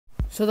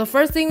So the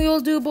first thing we will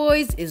do,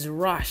 boys, is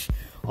rush.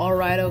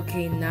 Alright,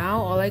 okay,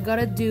 now all I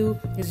gotta do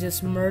is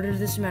just murder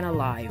this man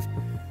alive.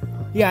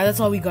 Yeah, that's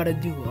all we gotta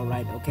do,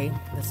 alright, okay?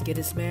 Let's get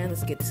this man,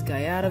 let's get this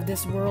guy out of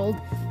this world.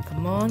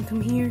 Come on,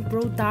 come here,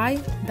 bro, die.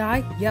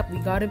 Yep, we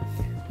got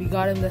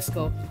him, let's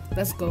go.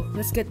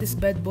 Let's get this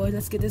bed, boy,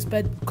 let's get this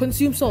bed.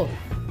 Consume soul,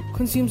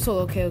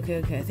 okay,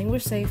 I think we're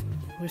safe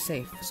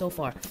so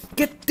far.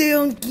 Get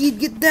down, kid,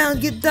 get down,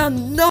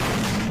 no!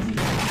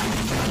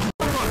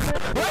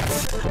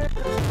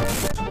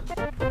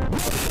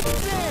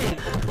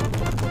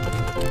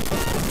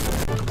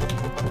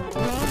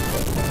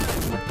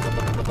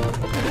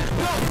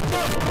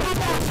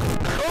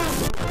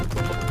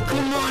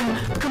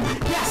 Come on,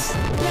 yes,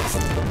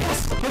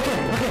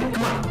 okay,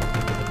 come on.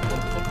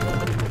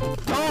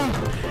 Oh,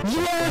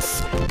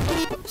 yes!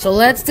 So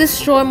let's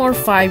destroy more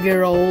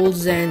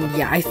 5-year-olds, and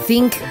yeah, I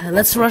think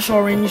let's rush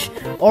Orange.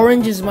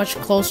 Orange is much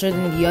closer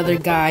than the other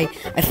guy.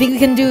 I think we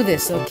can do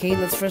this, okay?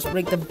 Let's first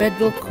break the bed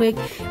real quick,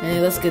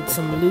 and let's get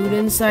some loot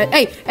inside.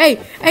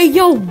 Hey,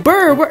 yo,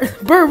 Burr,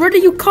 where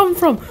did you come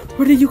from?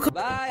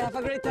 Bye, have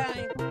a great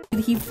time.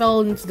 He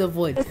fell into the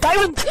void.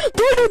 Diamond!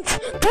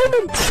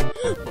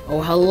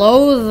 Oh,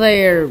 hello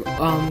there,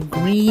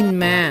 green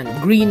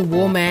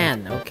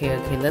woman. Okay,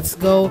 let's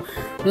go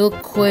real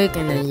quick,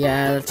 and then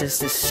yeah, let's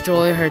just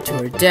destroy her to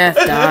her death.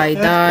 Die.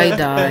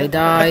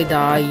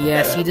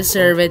 Yes, you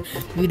deserve it,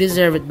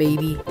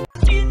 baby.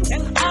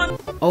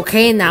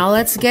 Okay, now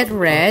let's get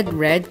red.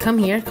 Red, come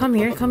here,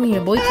 boy, come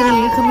here.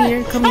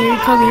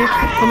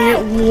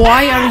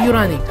 Why are you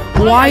running?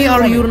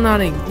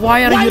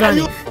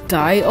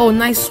 Die. Oh,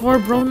 nice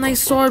sword, bro.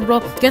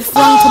 Get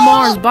flung to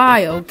Mars.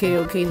 Bye.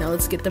 Okay, now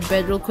let's get the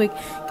bed real quick.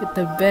 Get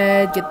the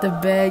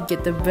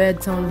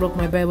bed. Someone broke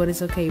my bed, but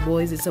it's okay,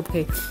 boys. It's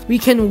okay. We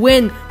can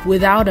win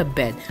without a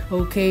bed.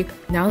 Okay,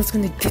 now let's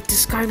gonna get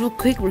this guy real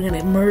quick. We're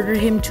gonna murder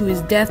him to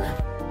his death.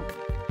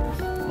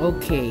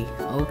 Okay,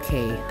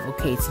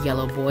 it's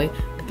yellow boy.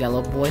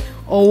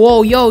 Oh,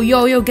 whoa,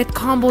 yo, get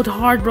comboed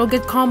hard, bro.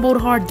 Get comboed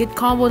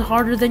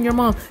harder than your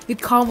mom. Get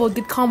comboed.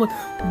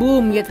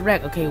 Boom, get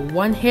wrecked. Okay,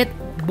 one hit.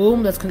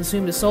 Boom, let's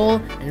consume the soul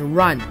and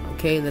run.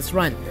 Okay, let's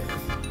run.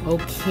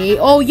 Okay.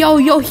 Oh,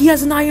 yo, he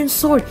has an iron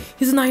sword.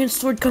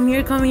 Come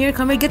here.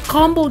 Get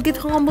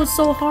comboed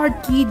so hard,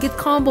 kid. Get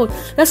comboed.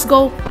 Let's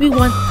go. We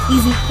won.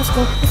 Easy. Let's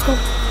go.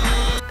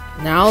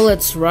 Now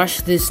let's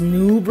rush this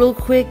noob real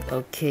quick.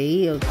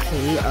 Okay.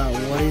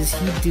 What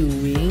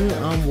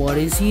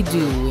is he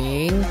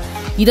doing?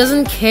 He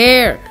doesn't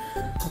care.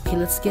 Okay,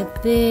 let's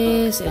get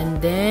this, and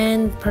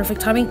then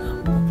perfect timing.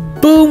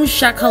 Boom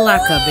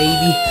shakalaka,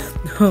 baby.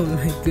 Oh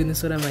my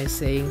goodness, what am I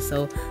saying?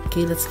 So,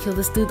 okay, let's kill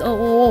this dude.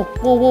 Oh,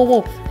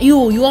 whoa.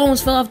 You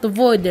almost fell off the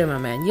void there, my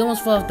man.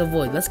 Let's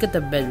get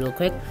the bed real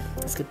quick.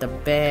 Let's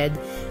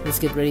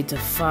get ready to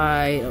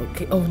fight.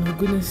 Okay. Oh my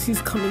goodness,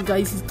 he's coming,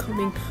 guys.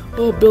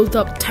 Oh, built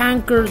up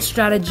tanker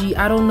strategy.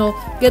 I don't know.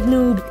 Get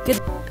noob.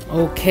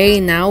 Okay,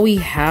 now we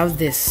have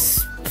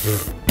this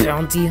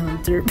bounty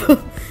hunter.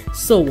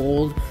 So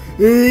old.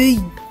 Hey,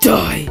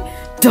 die.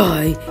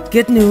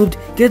 Get noobed.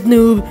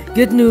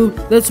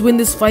 Let's win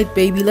this fight,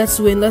 baby. Let's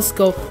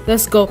go.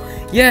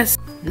 Yes.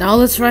 Now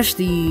let's rush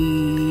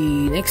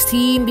the next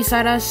team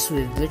beside us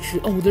with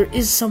literally. Oh, there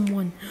is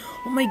someone.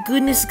 Oh my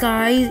goodness,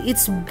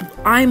 guys.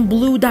 I'm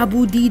blue da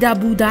boo dee da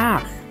boo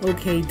da.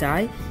 Okay,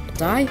 die.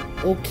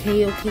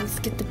 Okay, let's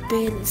get the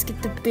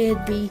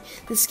bed, baby.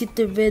 Let's get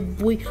the bed,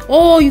 boy.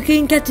 Oh, you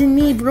can't catch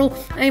me, bro.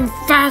 I'm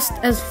fast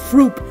as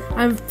fruit.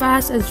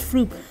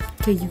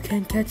 Okay, you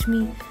can't catch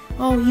me.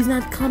 Oh, he's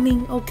not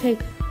coming. Okay.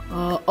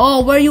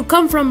 Oh, where you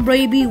come from,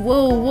 baby?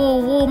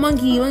 Whoa,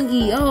 monkey.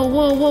 Oh,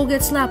 whoa,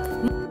 get slapped.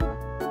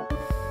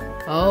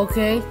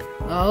 Okay.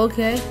 Now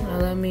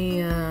let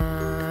me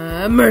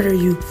murder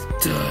you.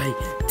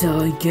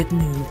 Die, get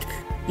noobed.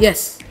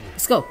 Yes.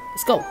 Let's go.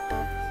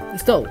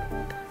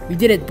 We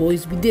did it,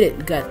 boys. We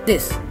got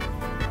this.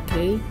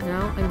 Okay,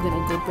 now I'm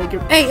gonna go break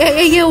your.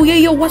 Hey,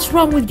 yo, what's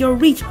wrong with your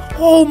reach?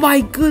 Oh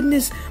my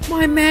goodness,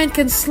 my man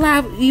can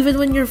slap even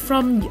when you're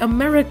from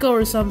America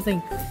or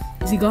something.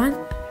 Is he gone?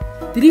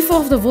 Did he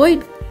fall off the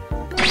void?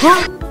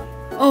 Huh?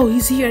 Oh,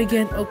 he's here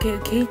again.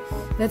 Okay.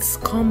 Let's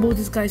combo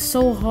this guy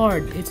so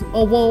hard.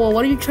 Oh, whoa,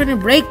 what are you trying to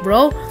break,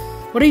 bro?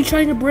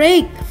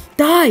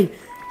 Die!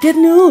 Get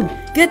noob!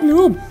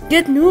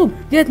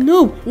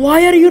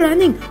 Why are you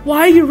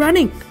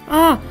running?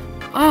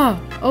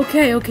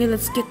 Okay,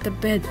 let's get the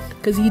bed,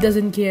 cause he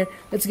doesn't care.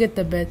 Let's get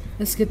the bed,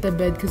 cause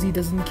he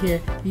doesn't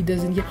care.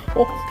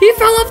 Oh, he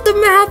fell off the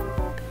map!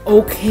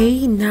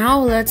 Okay, now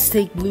let's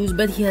take Blue's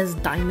bed. He has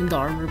diamond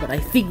armor, but I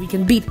think we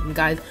can beat him,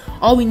 guys.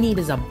 All we need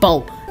is a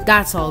bow.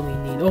 That's all we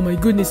need. Oh my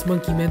goodness,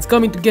 Monkey Man's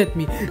coming to get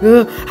me.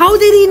 How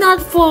did he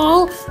not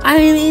fall? I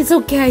mean, it's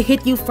okay. I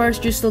hit you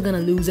first. You're still gonna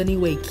lose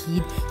anyway,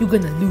 kid. You're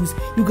gonna lose,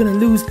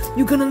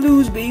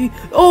 baby.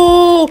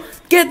 Oh,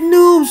 get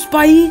noob,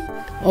 Spy.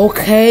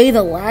 Okay,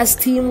 the last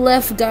team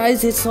left,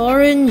 guys. It's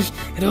Orange,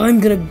 and I'm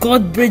gonna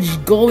God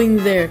Bridge going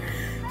there.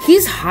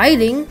 He's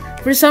hiding.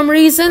 For some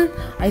reason,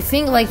 I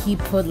think like he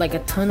put like a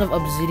ton of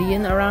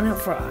obsidian around it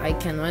for I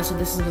can run, so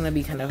this is gonna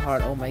be kind of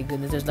hard. Oh my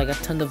goodness, there's like a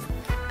ton of...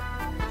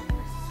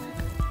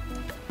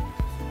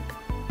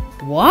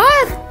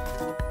 What?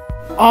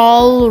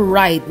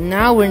 Alright,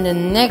 now we're in the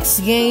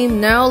next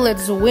game. Now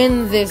let's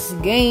win this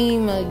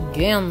game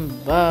again.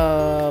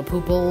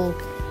 People,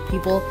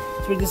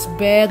 through this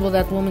bed while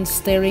that woman's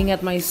staring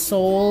at my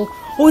soul.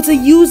 Oh, it's a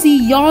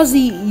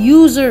Yazzie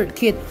user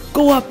kit.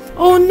 Go up.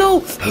 Oh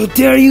no! How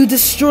dare you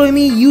destroy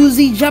me,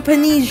 Yuzi,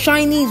 Japanese,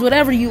 Chinese,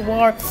 whatever you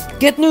are.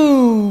 Get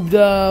noobed.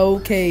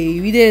 Okay,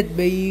 we did,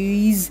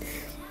 babies.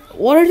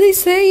 What are they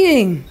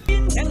saying?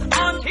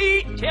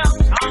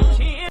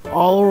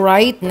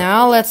 Alright,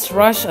 now let's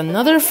rush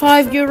another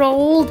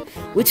 5-year-old,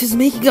 which is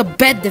making a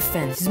bed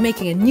defense. He's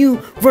making a new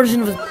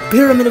version of the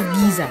Pyramid of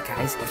Giza,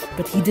 guys.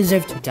 But he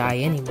deserved to die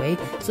anyway.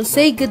 So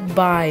say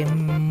goodbye,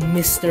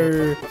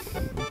 Mr.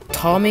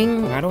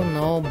 Tomming, I don't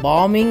know,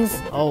 bombings.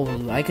 Oh,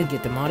 I could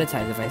get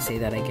demonetized if I say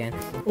that again.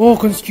 Oh,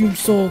 consume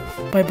soul.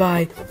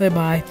 Bye-bye,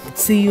 bye-bye.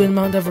 See you in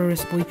Mount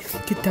Everest, boy.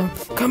 Get down.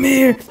 Come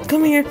here,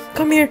 come here,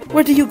 come here.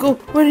 Where do you go?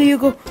 Where do you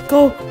go?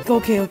 Go.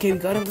 Okay, we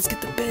got him. Let's get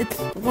to bed.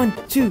 1,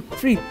 2,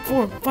 3,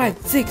 4, 5,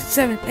 6,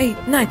 7,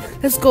 8, 9.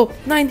 Let's go.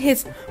 9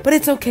 hits, but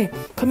it's okay.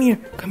 Come here,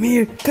 come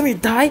here, come here.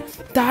 Die.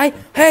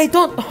 Hey,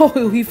 don't.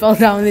 Oh, he fell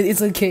down.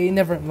 It's okay.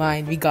 Never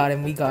mind. We got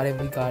him.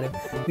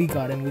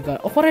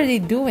 Oh, what are they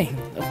doing?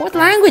 What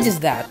language is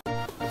that?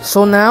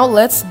 So now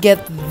let's get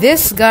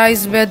this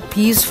guy's bed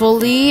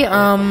peacefully.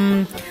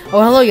 Oh,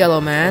 hello, yellow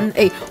man.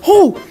 Hey,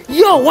 oh,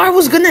 yo, I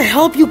was gonna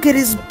help you get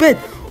his bed.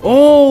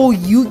 Oh,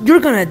 you're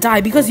gonna die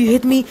because you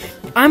hit me.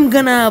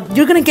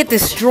 You're gonna get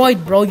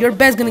destroyed, bro. Your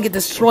bed's gonna get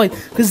destroyed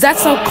because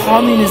that's how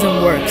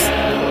communism works.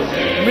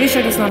 I'm pretty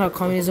sure that's not how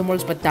communism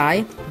works, but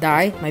die.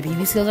 My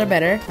PvP skills are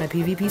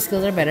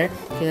better.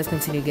 Okay, let's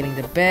continue getting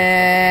the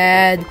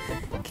bed.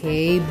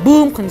 Okay,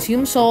 boom,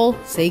 consume soul.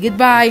 Say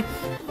goodbye.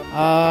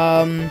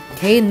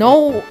 Okay,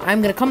 no,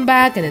 I'm gonna come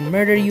back and then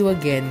murder you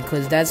again,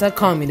 because that's how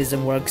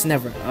communism works.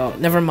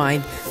 Never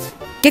mind.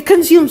 Get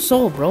consumed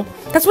soul, bro.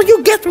 That's what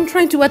you get from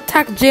trying to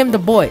attack Jim the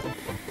boy.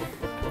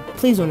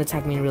 Please don't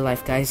attack me in real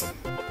life, guys.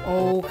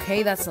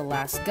 Okay, that's the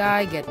last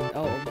guy. Get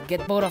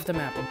both off the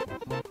map.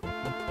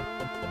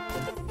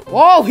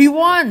 Whoa, he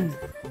won!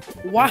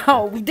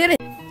 Wow, we did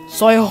it!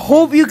 So I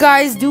hope you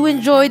guys do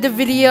enjoy the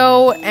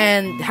video,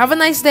 and have a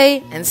nice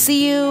day, and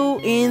see you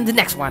in the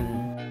next one.